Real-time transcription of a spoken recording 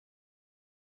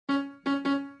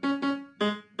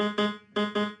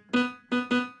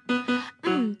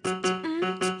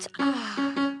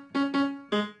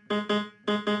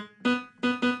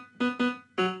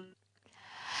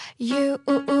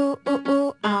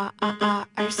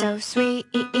so sweet,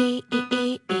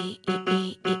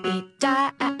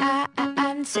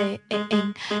 dancing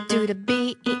to the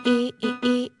beat.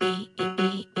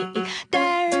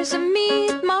 There's a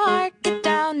meat market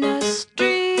down the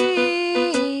street.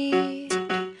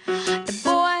 The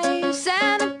boys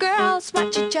and the girls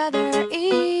watch each other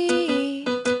eat.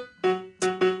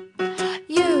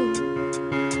 You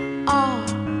are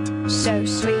so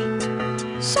sweet,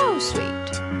 so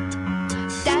sweet,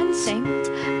 dancing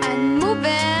and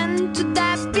moving to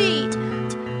that beat,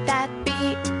 that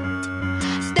beat.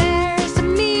 There's a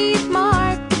meat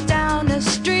market down the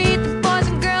street. The boys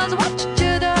and girls watch each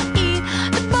other eat.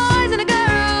 The boys and the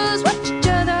girls watch each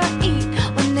other eat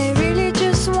when they really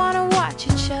just want to watch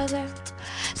each other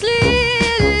sleep.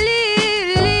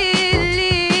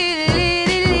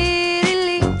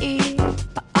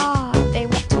 But oh, they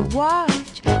want to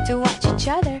watch each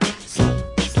other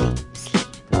sleep, sleep, sleep.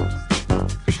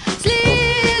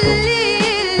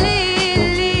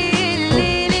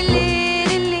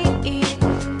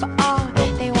 But oh,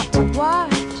 they want to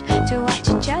watch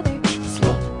each other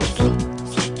sleep, sleep,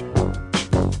 sleep.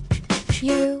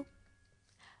 You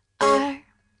are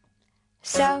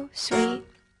so sweet.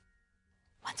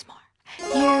 Once more.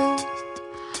 You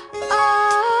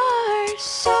are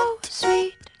so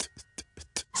sweet.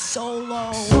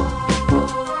 Solo.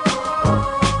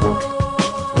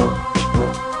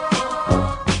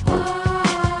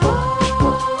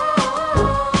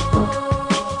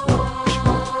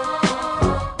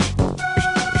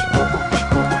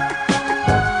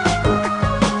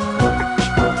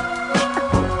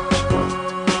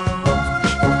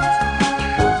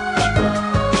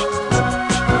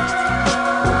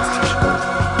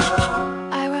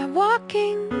 I went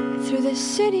walking through the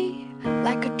city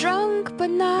like a drunk but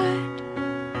not,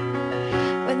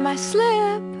 with my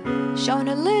slip showing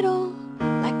a little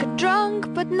like a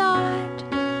drunk but not.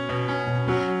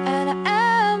 And I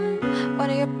am one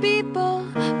of your people,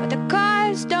 but the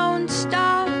cars don't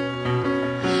stop.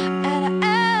 And I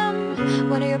am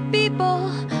one of your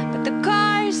people, but the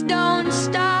cars don't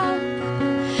stop.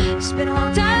 It's been a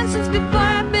long time since before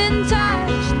I've been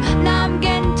touched. Now I'm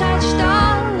getting touched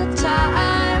all the time.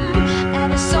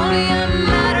 And it's only a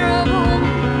matter of whom,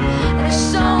 and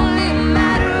it's only a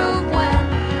matter of when.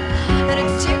 An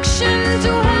addiction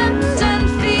to hands and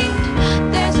feet.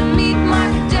 There's a meat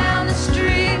market down the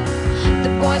street. The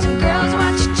boys and girls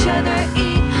watch each other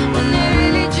eat when they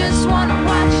really just want to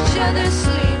watch each other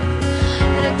sleep.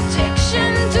 An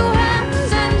addiction to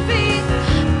hands and feet.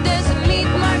 There's a meat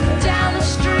market down the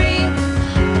street.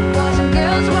 The boys and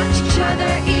girls watch each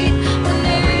other eat when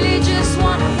they really just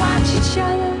want to watch each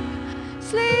other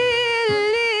sleep.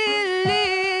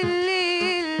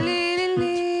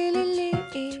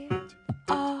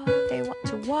 Oh, they want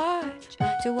to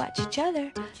watch each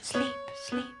other sleep.